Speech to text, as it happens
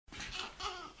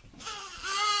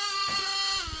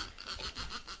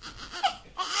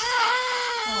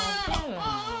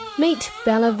Meet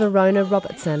Bella Verona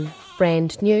Robertson,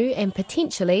 brand new and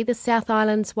potentially the South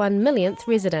Island's 1 millionth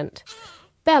resident.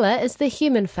 Bella is the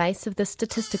human face of the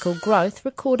statistical growth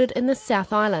recorded in the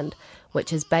South Island,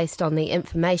 which is based on the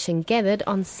information gathered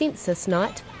on Census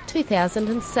Night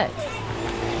 2006.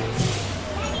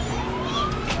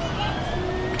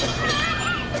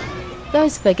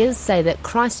 Those figures say that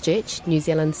Christchurch, New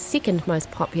Zealand's second most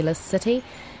populous city,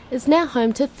 is now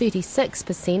home to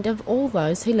 36% of all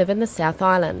those who live in the South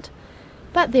Island.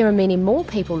 But there are many more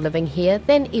people living here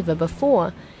than ever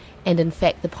before, and in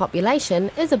fact the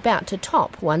population is about to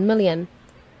top 1 million.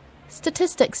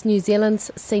 Statistics New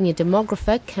Zealand's senior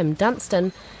demographer Kim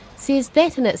Dunstan says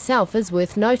that in itself is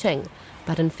worth noting,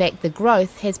 but in fact the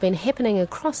growth has been happening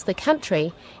across the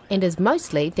country and is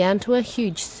mostly down to a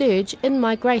huge surge in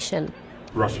migration.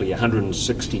 Roughly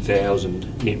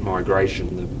 160,000 net migration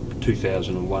in the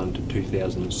 2001 to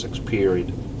 2006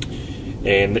 period,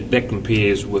 and that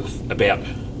compares with about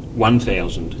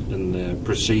 1,000 in the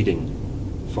preceding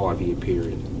 5-year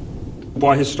period.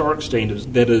 By historic standards,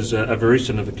 that is a very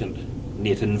significant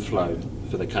net inflow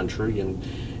for the country, and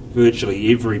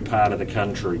virtually every part of the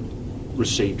country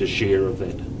received a share of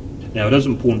that. Now, it is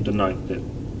important to note that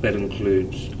that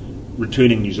includes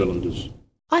returning New Zealanders.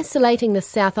 Isolating the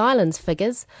South Island's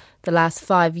figures, the last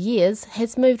 5 years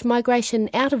has moved migration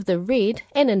out of the red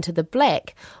and into the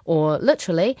black, or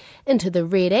literally into the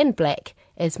red and black,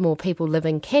 as more people live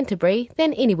in Canterbury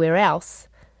than anywhere else.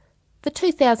 The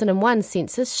 2001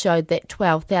 census showed that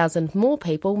 12,000 more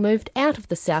people moved out of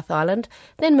the South Island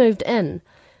than moved in.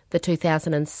 The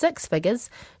 2006 figures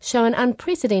show an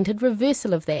unprecedented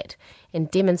reversal of that and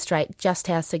demonstrate just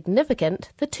how significant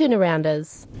the turnaround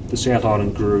is. The South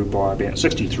Island grew by about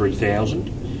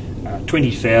 63,000.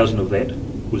 20,000 of that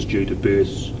was due to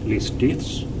births, less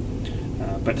deaths,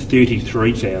 but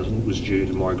 33,000 was due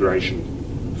to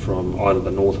migration from either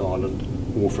the North Island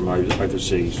or from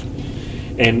overseas.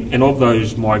 And of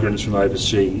those migrants from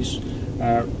overseas,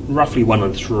 roughly 1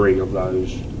 in 3 of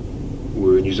those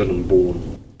were New Zealand born.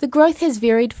 The growth has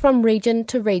varied from region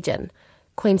to region.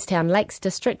 Queenstown Lakes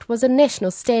District was a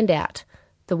national standout.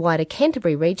 The wider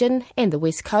Canterbury region and the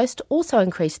West Coast also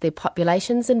increased their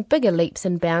populations in bigger leaps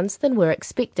and bounds than were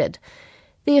expected.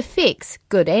 The effects,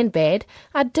 good and bad,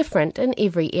 are different in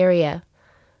every area.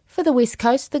 For the West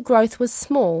Coast, the growth was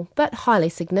small but highly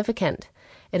significant.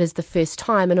 It is the first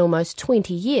time in almost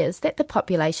 20 years that the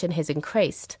population has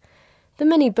increased. The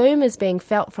mini boom is being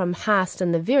felt from Haast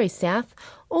in the very south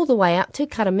all the way up to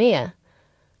Karamea.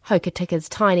 Hokotika's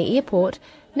tiny airport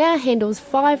now handles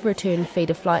 5 return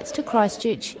feeder flights to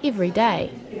Christchurch every day,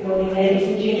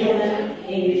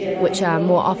 which are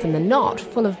more often than not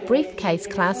full of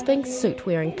briefcase-clasping,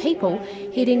 suit-wearing people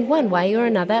heading one way or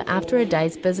another after a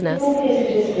day's business.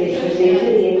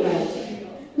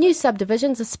 New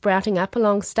subdivisions are sprouting up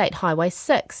along State Highway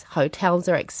 6, hotels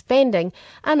are expanding,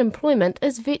 unemployment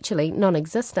is virtually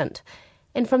non-existent.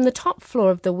 And from the top floor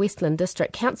of the Westland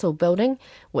District Council building,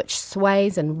 which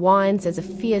sways and whines as a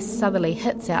fierce southerly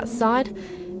hits outside,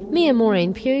 Mayor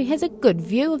Maureen Pugh has a good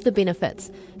view of the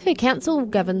benefits. Her council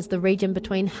governs the region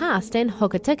between Haast and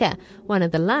Hokitika, one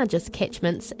of the largest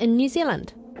catchments in New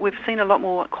Zealand. We've seen a lot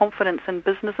more confidence in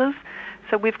businesses.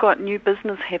 So we've got new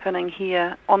business happening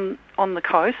here on the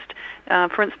coast.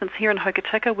 For instance, here in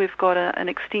Hokitika, we've got an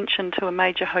extension to a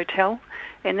major hotel,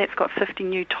 and that's got 50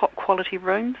 new top quality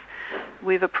rooms.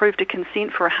 We've approved a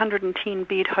consent for a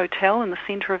 110-bed hotel in the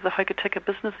centre of the Hokitika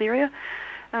business area.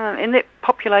 And that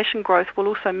population growth will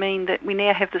also mean that we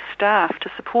now have the staff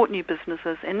to support new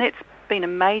businesses, and that's been a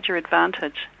major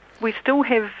advantage. We still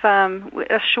have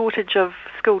a shortage of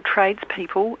skilled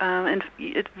tradespeople, and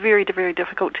it's very, very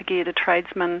difficult to get a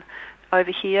tradesman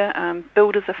over here.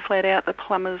 Builders are flat out, the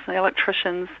plumbers, the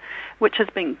electricians, which has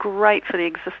been great for the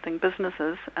existing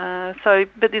businesses.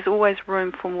 But there's always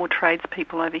room for more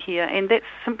tradespeople over here, and that's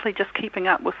simply just keeping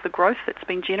up with the growth that's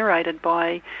been generated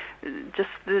by just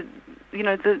the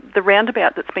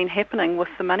roundabout that's been happening with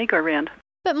the money go round.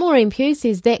 But Maureen Pugh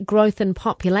says that growth in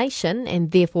population, and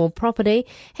therefore property,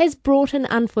 has brought an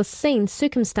unforeseen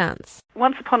circumstance.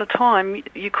 Once upon a time,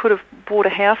 you could have bought a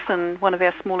house in one of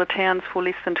our smaller towns for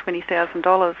less than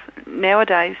 $20,000.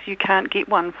 Nowadays, you can't get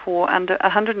one for under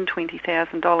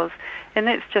 $120,000, and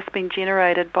that's just been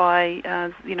generated by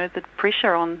the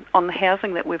pressure on the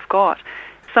housing that we've got.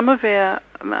 Some of our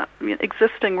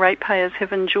existing ratepayers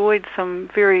have enjoyed some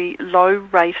very low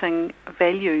rating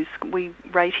values. We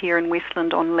rate here in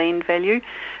Westland on land value.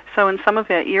 So in some of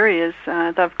our areas,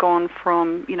 they've gone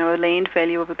from a land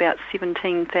value of about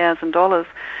 $17,000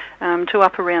 to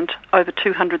up around over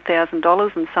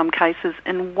 $200,000 in some cases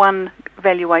in one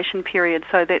valuation period.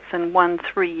 So that's in one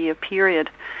 3-year period.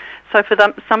 So for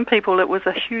some people it was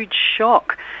a huge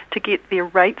shock to get their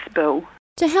rates bill.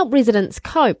 To help residents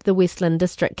cope, the Westland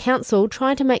District Council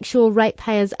try to make sure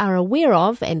ratepayers are aware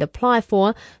of and apply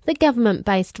for the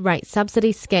government-based rate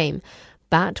subsidy scheme.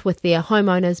 But with their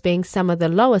homeowners being some of the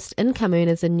lowest income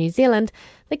earners in New Zealand,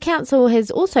 the council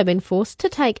has also been forced to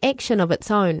take action of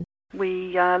its own.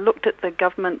 We looked at the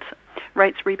government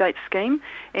rates rebate scheme,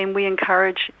 and we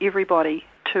encourage everybody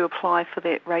to apply for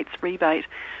that rates rebate.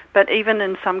 But even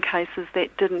in some cases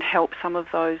that didn't help some of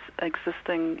those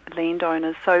existing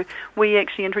landowners. So we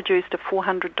actually introduced a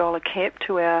 $400 cap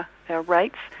to our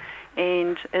rates,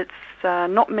 and it's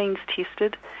not means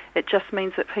tested. It just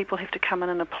means that people have to come in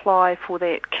and apply for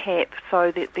that cap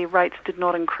so that their rates did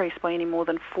not increase by any more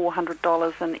than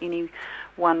 $400 in any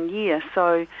 1 year.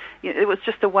 So it was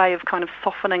just a way of kind of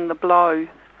softening the blow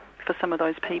for some of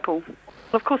those people.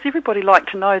 Of course, everybody liked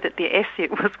to know that their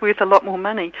asset was worth a lot more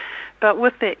money, but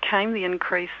with that came the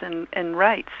increase in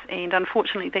rates, and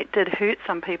unfortunately that did hurt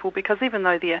some people, because even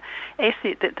though their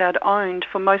asset that they'd owned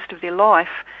for most of their life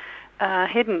there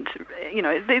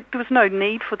was no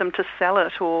need for them to sell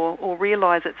it or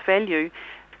realise its value.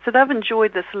 So they've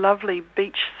enjoyed this lovely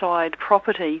beachside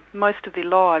property most of their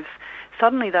lives.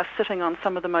 Suddenly they're sitting on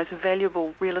some of the most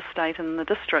valuable real estate in the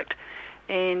district,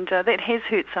 and that has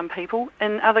hurt some people.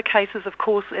 In other cases, of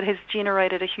course, it has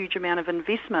generated a huge amount of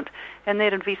investment, and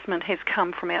that investment has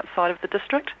come from outside of the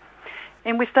district.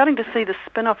 And we're starting to see the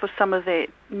spin-off of some of that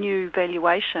new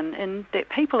valuation, and that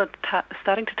people are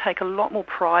starting to take a lot more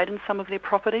pride in some of their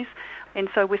properties. And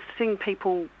so we're seeing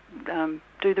people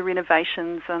do the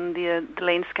renovations, and the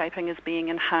landscaping is being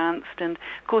enhanced. And,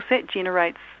 of course, that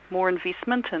generates more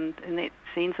investment, and that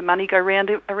sends the money go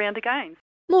around again.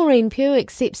 Maureen Pugh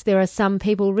accepts there are some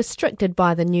people restricted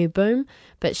by the new boom,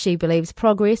 but she believes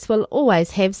progress will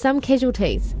always have some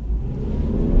casualties.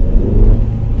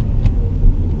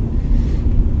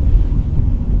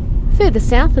 Further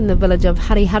south in the village of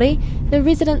Harihari, the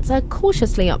residents are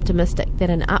cautiously optimistic that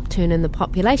an upturn in the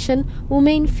population will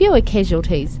mean fewer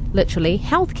casualties, literally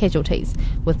health casualties,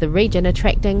 with the region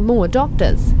attracting more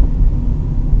doctors.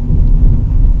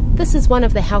 This is one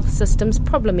of the health system's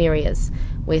problem areas,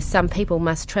 where some people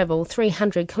must travel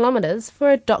 300 kilometres for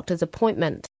a doctor's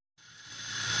appointment.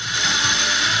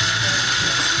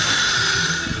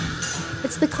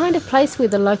 It's the kind of place where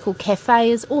the local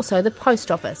cafe is also the post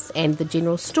office and the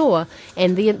general store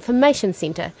and the information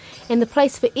centre, and the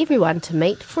place for everyone to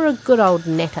meet for a good old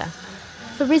natter.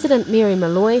 For resident Mary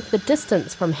Malloy, the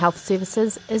distance from health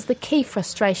services is the key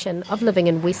frustration of living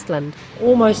in Westland.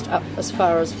 Almost up as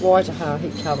far as Waitaha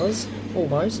he covers,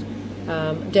 almost,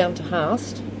 down to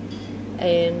Haast,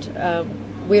 and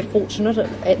we're fortunate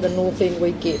at the north end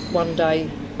we get 1 day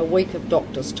a week of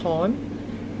doctor's time,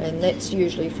 and that's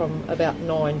usually from about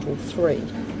 9 till 3.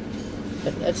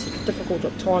 It's difficult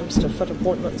at times to fit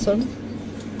appointments in,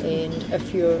 and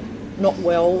if you're not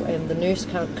well and the nurse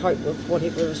can't cope with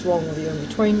whatever is wrong with you in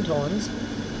between times,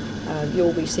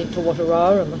 you'll be sent to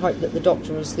Wataroa in the hope that the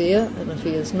doctor is there, and if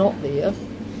he is not there,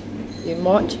 you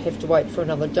might have to wait for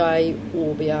another day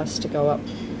or be asked to go up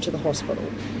to the hospital.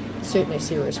 Certainly a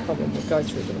serious problem would go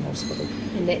through to the hospital.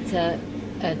 And that's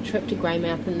a trip to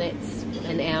Greymouth, and that's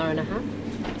an hour and a half?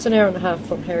 It's an hour and a half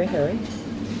from Harihari.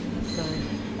 So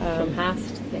from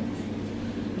Haast,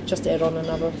 that's... Just add on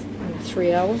another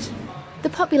 3 hours. The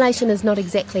population is not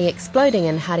exactly exploding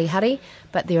in Harihari,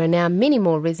 but there are now many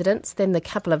more residents than the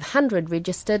couple of hundred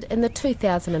registered in the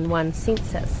 2001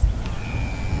 census.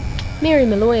 Mary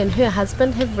Malloy and her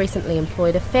husband have recently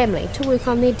employed a family to work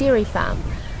on their dairy farm,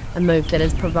 a move that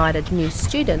has provided new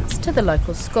students to the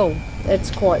local school. It's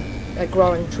quite a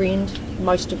growing trend.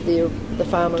 Most of the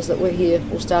farmers that were here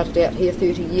or started out here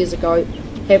 30 years ago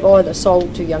have either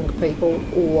sold to younger people,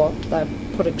 or they're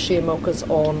putting share milkers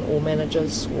on, or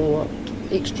managers, or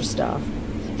extra staff.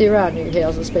 There are new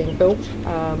houses being built.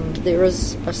 There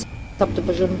is a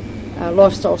subdivision, a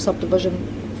lifestyle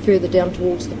subdivision further down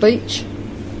towards the beach.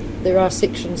 There are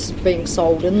sections being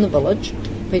sold in the village.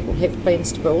 People have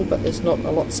plans to build, but there's not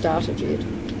a lot started yet.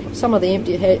 Some of the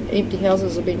empty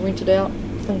houses have been rented out,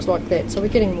 things like that, so we're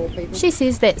getting more people. She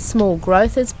says that small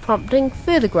growth is prompting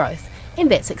further growth, and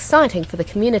that's exciting for the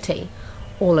community.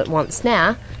 All it wants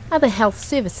now are the health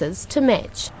services to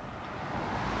match.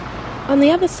 On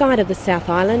the other side of the South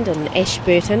Island, in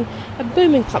Ashburton, a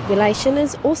booming population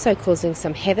is also causing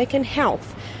some havoc in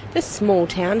health. This small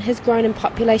town has grown in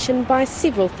population by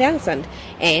several thousand,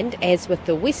 and, as with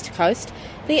the West Coast,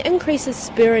 the increase is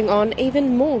spurring on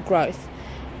even more growth.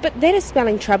 But that is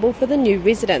spelling trouble for the new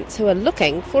residents who are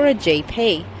looking for a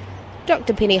GP.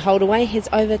 Dr Penny Holdaway has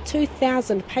over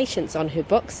 2,000 patients on her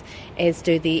books, as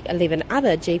do the 11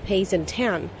 other GPs in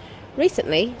town.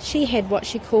 Recently, she had what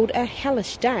she called a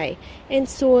hellish day and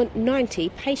saw 90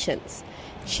 patients.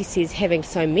 She says having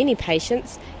so many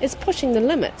patients is pushing the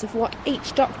limits of what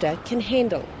each doctor can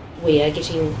handle. We are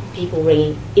getting people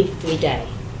ringing every day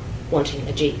wanting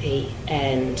a GP,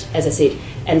 and as I said,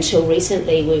 until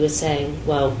recently we were saying,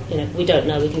 well, we don't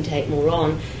know, we can take more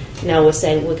on. Now we're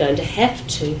saying we're going to have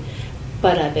to,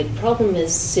 but our big problem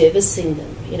is servicing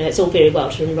them. It's all very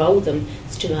well to enrol them,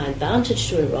 it's to my advantage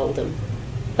to enrol them,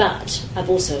 but I've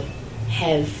also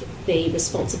have the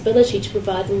responsibility to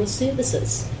provide them with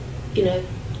services. I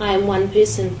am one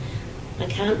person, I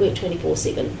can't work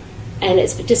 24/7, and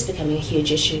it's just becoming a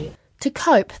huge issue. To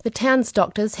cope, the town's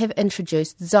doctors have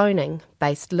introduced zoning,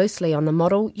 based loosely on the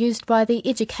model used by the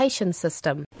education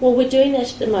system. Well, we're doing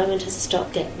that at the moment as a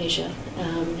stopgap measure,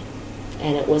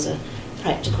 and it was a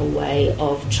practical way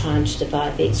of trying to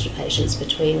divide the extra patients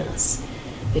between us,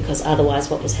 because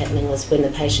otherwise what was happening was when the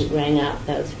patient rang up,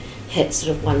 they would hit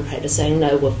sort of one practice saying,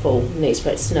 no, we're full, next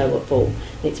practice, no, we're full,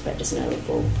 next practice, no, we're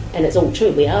full. And it's all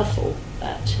true, we are full,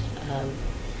 but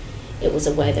it was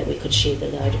a way that we could share the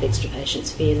load of extra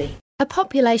patients fairly. A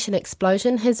population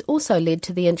explosion has also led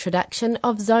to the introduction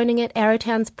of zoning at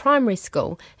Arrowtown's primary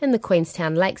school in the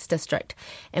Queenstown Lakes district.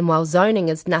 And while zoning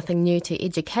is nothing new to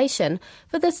education,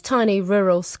 for this tiny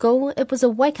rural school it was a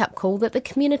wake-up call that the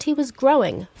community was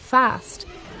growing fast.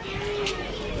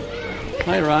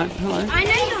 Hey Ryan, hello. I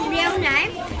know your real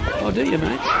name. Oh, do you,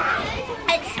 mate?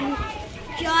 It's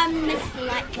John Mr.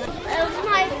 Lightfoot. It was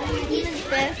my Eva's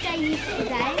birthday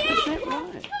yesterday. Is that right?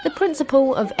 The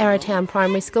principal of Arrowtown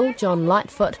Primary School, John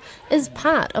Lightfoot, is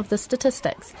part of the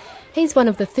statistics. He's one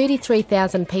of the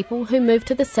 33,000 people who moved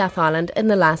to the South Island in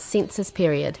the last census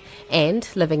period, and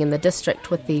living in the district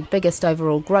with the biggest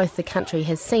overall growth the country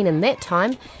has seen in that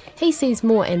time, he sees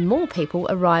more and more people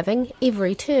arriving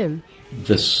every term.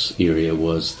 This area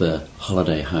was the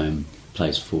holiday home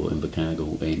place for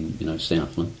Invercargill and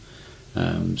Southland.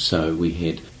 So we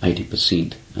had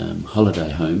 80% holiday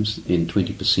homes and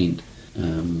 20%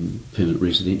 permanent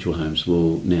residential homes.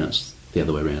 Well, now it's the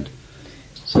other way around.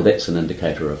 So that's an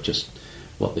indicator of just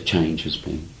what the change has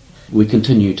been. We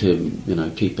continue to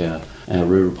keep our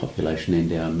rural population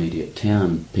and our immediate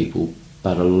town people,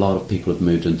 but a lot of people have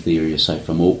moved into the area, say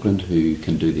from Auckland, who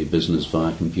can do their business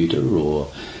via computer or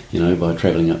by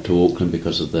travelling up to Auckland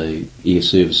because of the air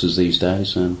services these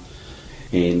days. And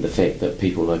the fact that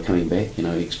people are coming back,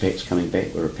 expats coming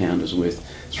back where a pound is worth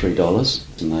 $3,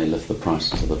 and they lift the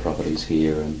prices of the properties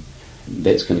here, and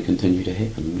that's going to continue to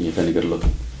happen. You've only got to look,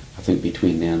 I think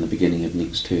between now and the beginning of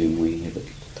next term we have it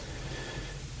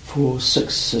for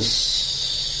six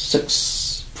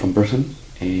from Britain,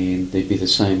 and there'd be the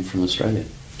same from Australia,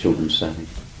 children starting,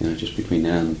 just between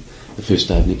now and the first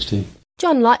day of next term.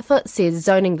 John Lightfoot says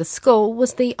zoning the school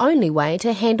was the only way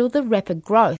to handle the rapid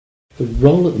growth. The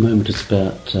roll at the moment is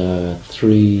about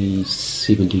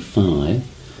 375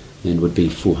 and would be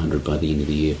 400 by the end of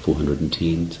the year,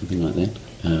 410, something like that.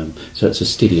 So it's a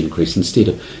steady increase. Instead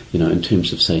of, in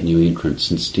terms of, say, new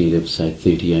entrants, instead of, say,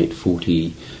 38,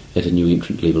 40 at a new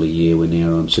entrant level a year, we're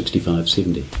now on 65,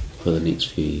 70 for the next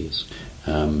few years.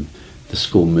 The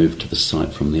school moved to the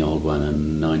site from the old one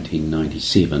in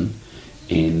 1997,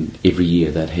 and every year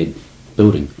they'd had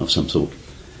building of some sort.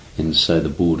 And so the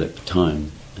board at the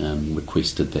time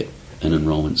requested that an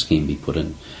enrolment scheme be put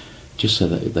in just so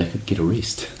that they could get a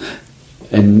rest.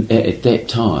 And at that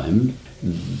time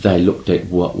they looked at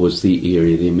what was the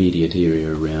area, the immediate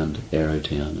area around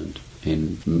Arrowtown,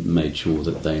 and made sure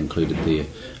that they included their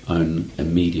own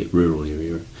immediate rural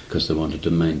area because they wanted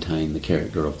to maintain the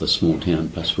character of the small town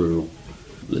plus rural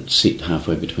that's set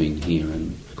halfway between here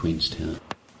and Queenstown.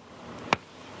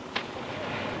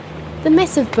 The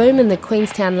massive boom in the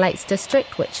Queenstown Lakes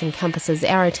district, which encompasses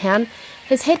Arrowtown,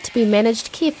 has had to be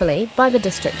managed carefully by the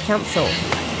District Council.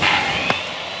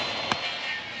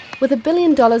 With $1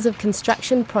 billion of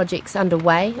construction projects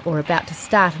underway or about to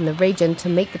start in the region to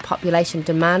meet the population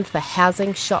demand for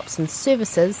housing, shops and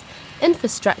services,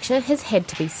 infrastructure has had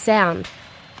to be sound.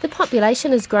 The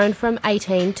population has grown from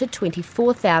 18 to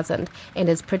 24,000 and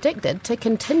is predicted to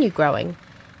continue growing.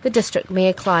 The District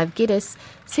Mayor Clive Geddes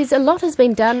says a lot has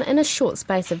been done in a short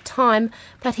space of time,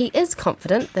 but he is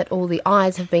confident that all the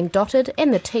I's have been dotted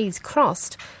and the T's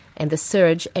crossed, and the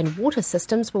sewage and water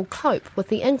systems will cope with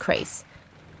the increase.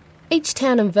 Each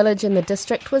town and village in the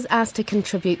district was asked to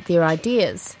contribute their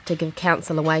ideas, to give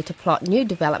council a way to plot new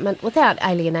development without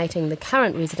alienating the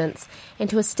current residents, and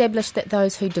to establish that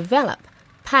those who develop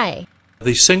pay.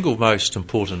 The single most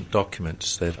important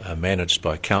documents that are managed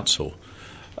by council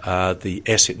are the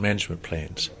asset management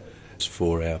plans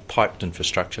for our piped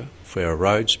infrastructure, for our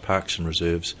roads, parks and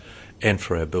reserves, and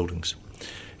for our buildings.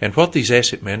 And what these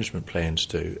asset management plans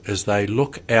do is they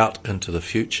look out into the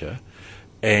future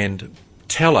and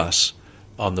tell us,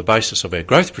 on the basis of our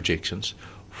growth projections,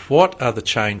 what are the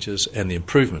changes and the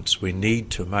improvements we need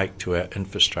to make to our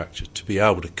infrastructure to be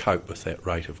able to cope with that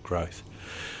rate of growth.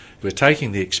 We're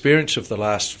taking the experience of the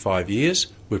last 5 years,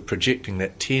 we're projecting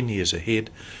that 10 years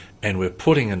ahead, and we're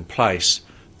putting in place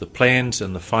the plans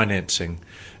and the financing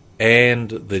and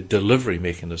the delivery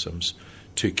mechanisms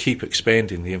to keep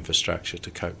expanding the infrastructure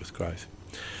to cope with growth.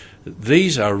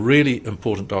 These are really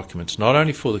important documents, not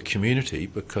only for the community,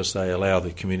 because they allow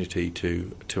the community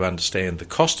to understand the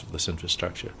cost of this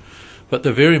infrastructure, but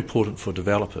they're very important for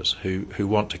developers who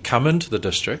want to come into the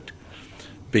district,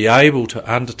 be able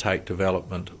to undertake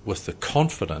development with the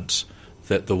confidence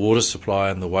that the water supply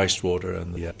and the wastewater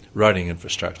and the roading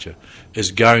infrastructure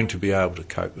is going to be able to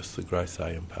cope with the growth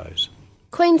they impose.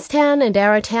 Queenstown and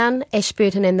Arrowtown,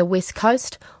 Ashburton and the West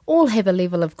Coast all have a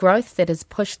level of growth that has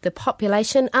pushed the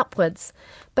population upwards.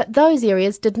 But those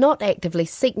areas did not actively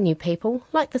seek new people,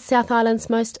 like the South Island's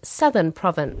most southern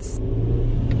province.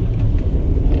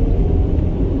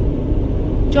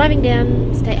 Driving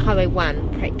down State Highway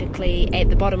 1, practically at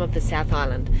the bottom of the South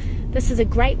Island. This is a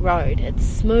great road. It's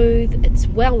smooth, it's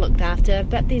well looked after,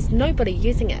 but there's nobody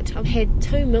using it. I've had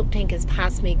 2 milk tankers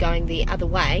pass me going the other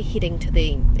way, heading to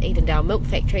the Edendale milk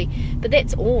factory, but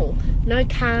that's all. No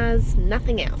cars,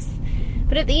 nothing else.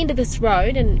 But at the end of this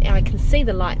road, and I can see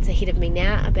the lights ahead of me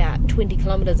now, about 20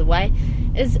 kilometres away,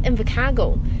 is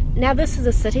Invercargill. Now this is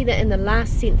a city that in the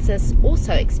last census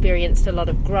also experienced a lot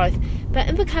of growth, but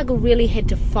Invercargill really had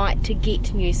to fight to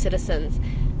get new citizens.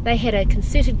 They had a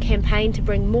concerted campaign to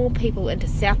bring more people into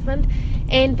Southland,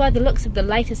 and by the looks of the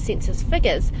latest census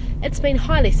figures, it's been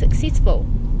highly successful.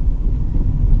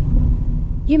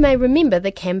 You may remember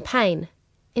the campaign.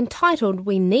 Entitled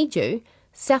We Need You,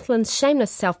 Southland's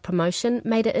shameless self-promotion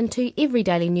made it into every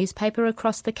daily newspaper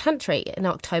across the country in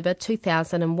October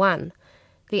 2001.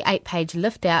 The 8-page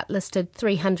lift-out listed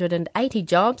 380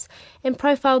 jobs and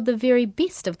profiled the very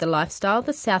best of the lifestyle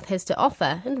the South has to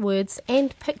offer in words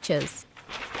and pictures.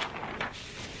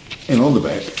 And on the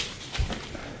back,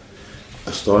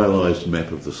 a stylised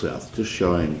map of the South, just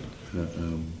showing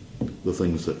the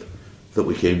things that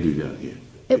we can do down here.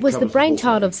 It was the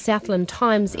brainchild of Southland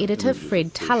Times editor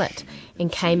Fred Tullett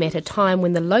and came at a time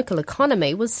when the local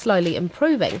economy was slowly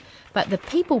improving, but the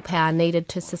people power needed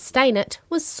to sustain it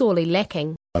was sorely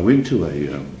lacking. I went to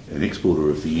an Exporter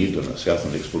of the Year dinner,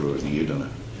 Southland Exporter of the Year dinner,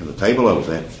 and the table I was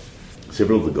at,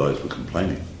 several of the guys were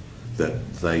complaining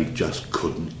that they just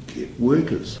couldn't get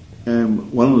workers.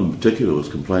 One of them in particular was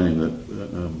complaining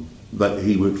that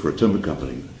he worked for a timber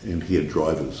company and he had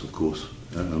drivers, of course,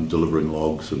 delivering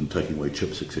logs and taking away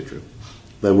chips, etc.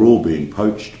 They were all being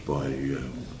poached by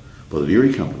the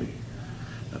dairy company,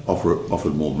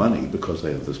 offered more money because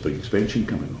they had this big expansion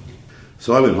coming on.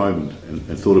 So I went home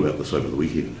and thought about this over the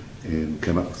weekend and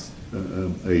came up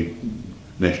with a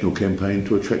national campaign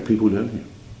to attract people down here.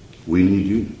 We need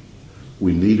you.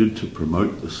 We needed to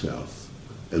promote the South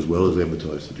as well as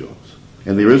advertise the jobs.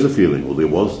 And there is a feeling, or there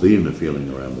was then a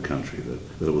feeling around the country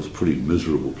that it was a pretty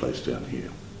miserable place down here.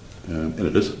 And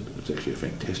it isn't. It's actually a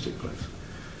fantastic place.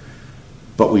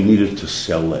 But we needed to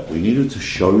sell that. We needed to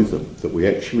show them that we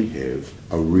actually have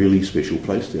a really special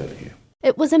place down here.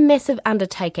 It was a massive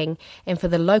undertaking, and for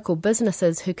the local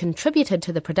businesses who contributed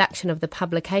to the production of the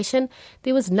publication,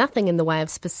 there was nothing in the way of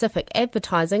specific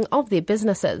advertising of their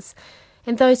businesses.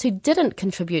 And those who didn't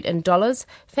contribute in dollars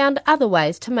found other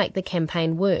ways to make the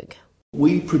campaign work.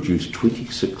 We produced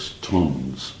 26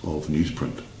 tonnes of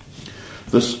newsprint.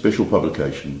 This special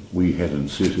publication we had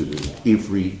inserted in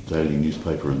every daily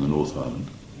newspaper in the North Island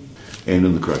and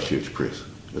in the Christchurch Press,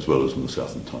 as well as in the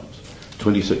Southland Times.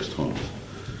 26 tonnes.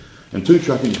 And 2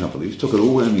 trucking companies took it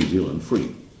all around New Zealand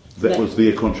free. That was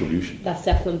their contribution. They're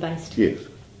Southland-based. Yes,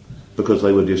 because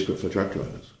they were desperate for truck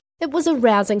drivers. It was a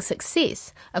rousing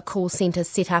success. A call centre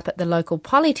set up at the local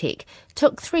Polytech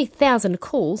took 3,000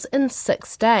 calls in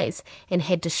 6 days and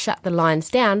had to shut the lines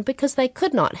down because they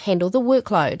could not handle the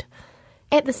workload.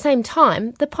 At the same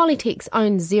time, the Polytech's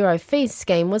own zero fees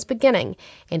scheme was beginning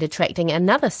and attracting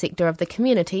another sector of the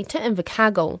community to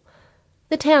Invercargill.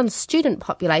 The town's student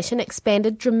population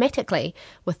expanded dramatically,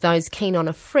 with those keen on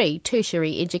a free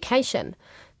tertiary education.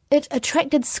 It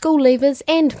attracted school leavers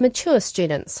and mature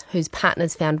students whose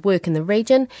partners found work in the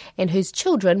region and whose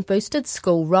children boosted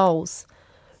school rolls.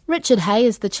 Richard Hay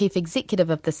is the chief executive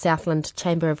of the Southland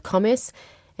Chamber of Commerce,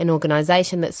 an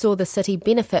organisation that saw the city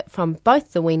benefit from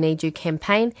both the We Need You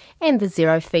campaign and the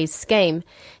Zero Fees scheme.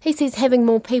 He says having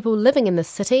more people living in the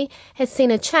city has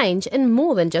seen a change in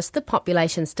more than just the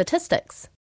population statistics.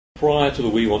 Prior to the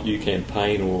We Want You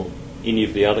campaign, or any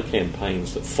of the other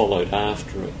campaigns that followed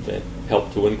after it that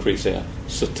helped to increase our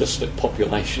statistic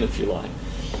population, if you like.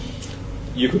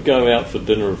 You could go out for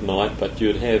dinner of night, but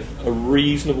you'd have a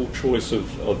reasonable choice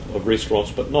of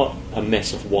restaurants, but not a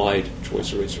massive wide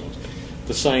choice of restaurants.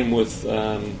 The same with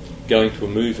going to a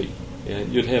movie.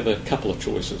 You'd have a couple of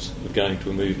choices of going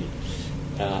to a movie.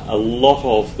 A lot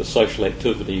of the social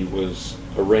activity was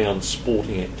around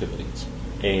sporting activities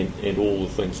and all the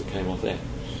things that came off that.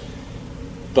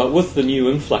 But with the new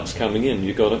influx coming in,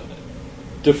 you've got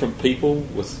different people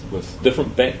with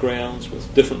different backgrounds,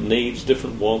 with different needs,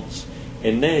 different wants,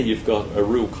 and now you've got a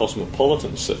real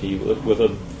cosmopolitan city with a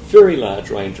very large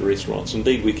range of restaurants.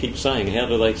 Indeed, we keep saying, how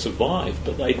do they survive?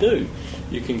 But they do.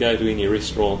 You can go to any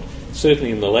restaurant, certainly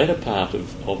in the latter part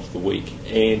of the week,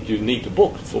 and you need to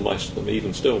book for most of them,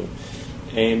 even still.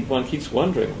 And one keeps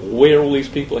wondering where all these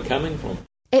people are coming from.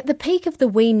 At the peak of the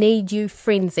We Need You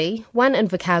frenzy, one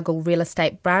Invercargill real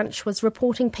estate branch was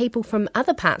reporting people from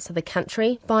other parts of the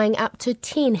country buying up to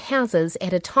 10 houses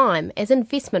at a time as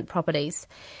investment properties.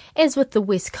 As with the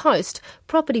West Coast,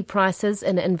 property prices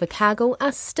in Invercargill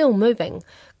are still moving.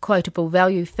 Quotable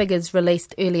value figures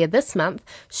released earlier this month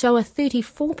show a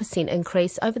 34%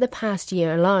 increase over the past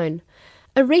year alone.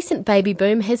 A recent baby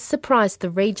boom has surprised the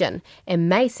region and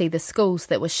may see the schools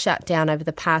that were shut down over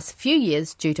the past few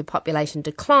years due to population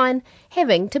decline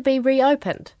having to be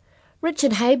reopened.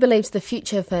 Richard Hay believes the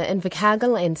future for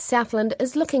Invercargill and Southland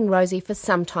is looking rosy for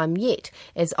some time yet,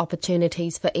 as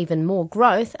opportunities for even more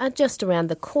growth are just around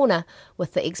the corner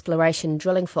with the exploration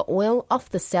drilling for oil off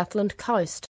the Southland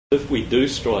coast. If we do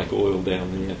strike oil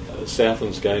down there,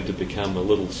 Southland's going to become a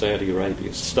little Saudi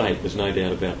Arabia state, there's no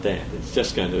doubt about that. It's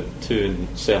just going to turn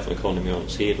the Southland economy on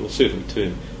its head. It'll certainly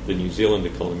turn the New Zealand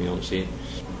economy on its head.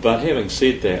 But having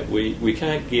said that, we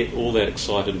can't get all that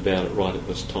excited about it right at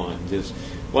this time. There's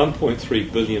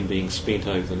 1.3 billion being spent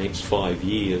over the next 5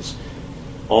 years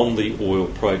on the oil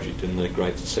project in the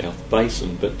Great South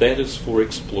Basin, but that is for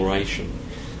exploration.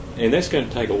 And that's going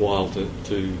to take a while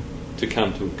to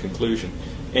come to a conclusion.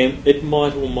 And it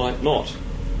might or might not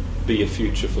be a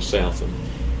future for Southland.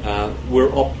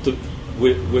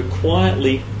 We're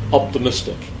quietly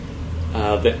optimistic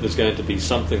that there's going to be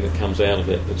something that comes out of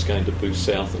it that's going to boost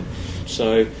Southland.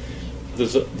 So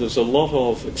there's a lot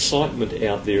of excitement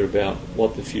out there about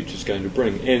what the future's going to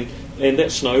bring, and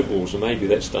that snowballs, and maybe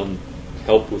that's done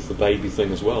help with the baby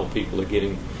thing as well. People are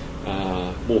getting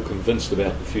more convinced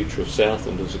about the future of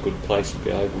Southland as a good place to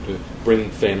be able to bring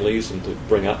families and to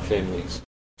bring up families.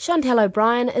 Chantal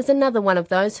O'Brien is another one of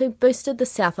those who boosted the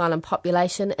South Island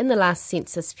population in the last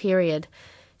census period.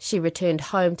 She returned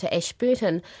home to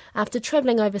Ashburton after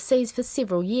travelling overseas for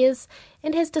several years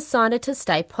and has decided to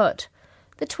stay put.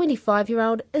 The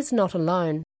 25-year-old is not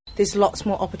alone. There's lots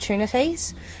more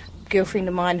opportunities. A girlfriend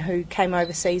of mine who came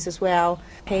overseas as well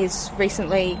has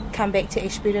recently come back to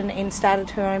Ashburton and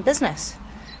started her own business,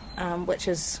 which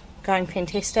is going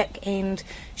fantastic, and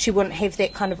she wouldn't have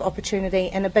that kind of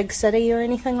opportunity in a big city or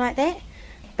anything like that.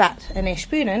 But in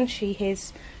Ashburton, she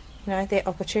has, that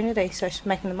opportunity, so she's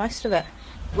making the most of it.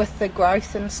 With the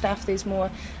growth and stuff, there's more,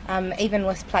 even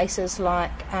with places like,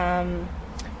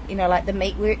 like the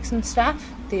meatworks and stuff,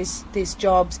 there's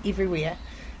jobs everywhere.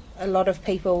 A lot of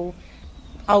people,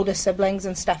 older siblings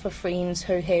and stuff, are friends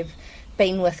who have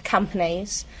been with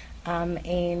companies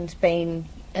and been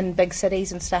in big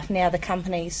cities and stuff. Now the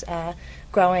companies are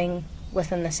growing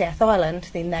within the South Island,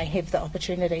 then they have the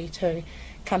opportunity to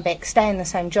come back, stay in the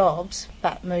same jobs,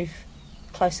 but move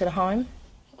closer to home.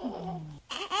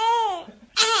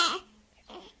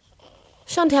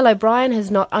 Chantal O'Brien has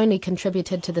not only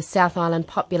contributed to the South Island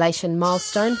population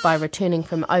milestone by returning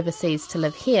from overseas to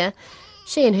live here,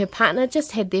 she and her partner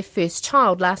just had their first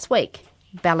child last week.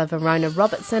 Bella Verona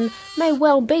Robertson may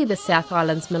well be the South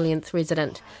Island's millionth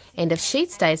resident, and if she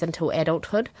stays until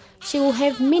adulthood, she will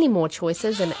have many more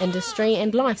choices in industry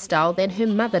and lifestyle than her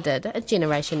mother did a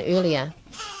generation earlier.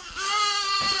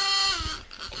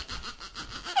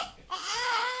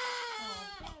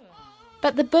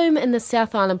 But the boom in the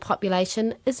South Island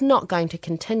population is not going to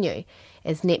continue,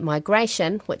 as net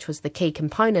migration, which was the key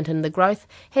component in the growth,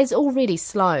 has already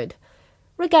slowed.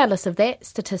 Regardless of that,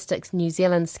 Statistics New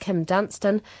Zealand's Kim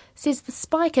Dunstan says the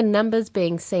spike in numbers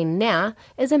being seen now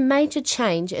is a major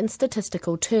change in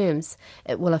statistical terms.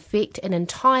 It will affect an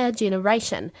entire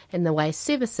generation in the way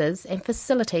services and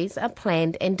facilities are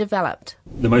planned and developed.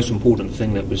 The most important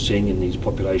thing that we're seeing in these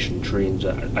population trends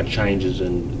are changes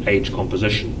in age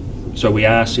composition. So we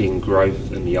are seeing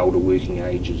growth in the older working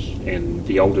ages and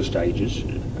the oldest ages,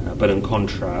 but in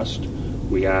contrast,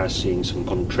 we are seeing some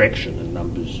contraction in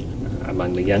numbers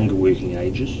among the younger working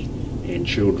ages and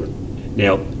children.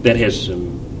 Now, that has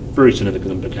some very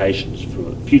significant implications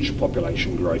for future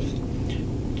population growth.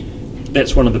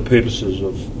 That's one of the purposes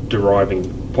of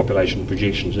deriving population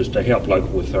projections, is to help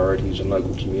local authorities and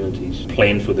local communities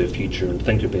plan for their future and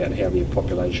think about how their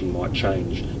population might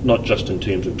change, not just in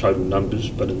terms of total numbers,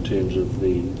 but in terms of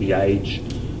the age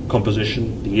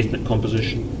composition, the ethnic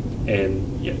composition,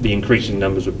 and the increasing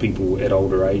numbers of people at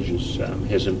older ages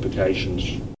has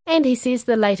implications. And he says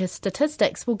the latest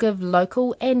statistics will give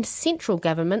local and central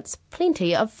governments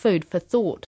plenty of food for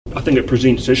thought. I think it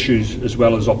presents issues as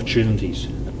well as opportunities.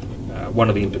 One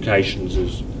of the implications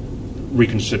is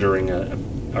reconsidering a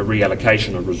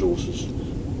reallocation of resources.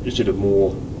 Instead of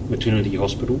more maternity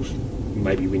hospitals,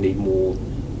 maybe we need more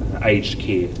aged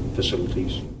care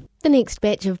facilities. The next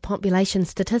batch of population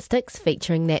statistics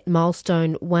featuring that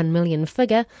milestone 1 million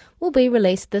figure will be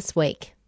released this week.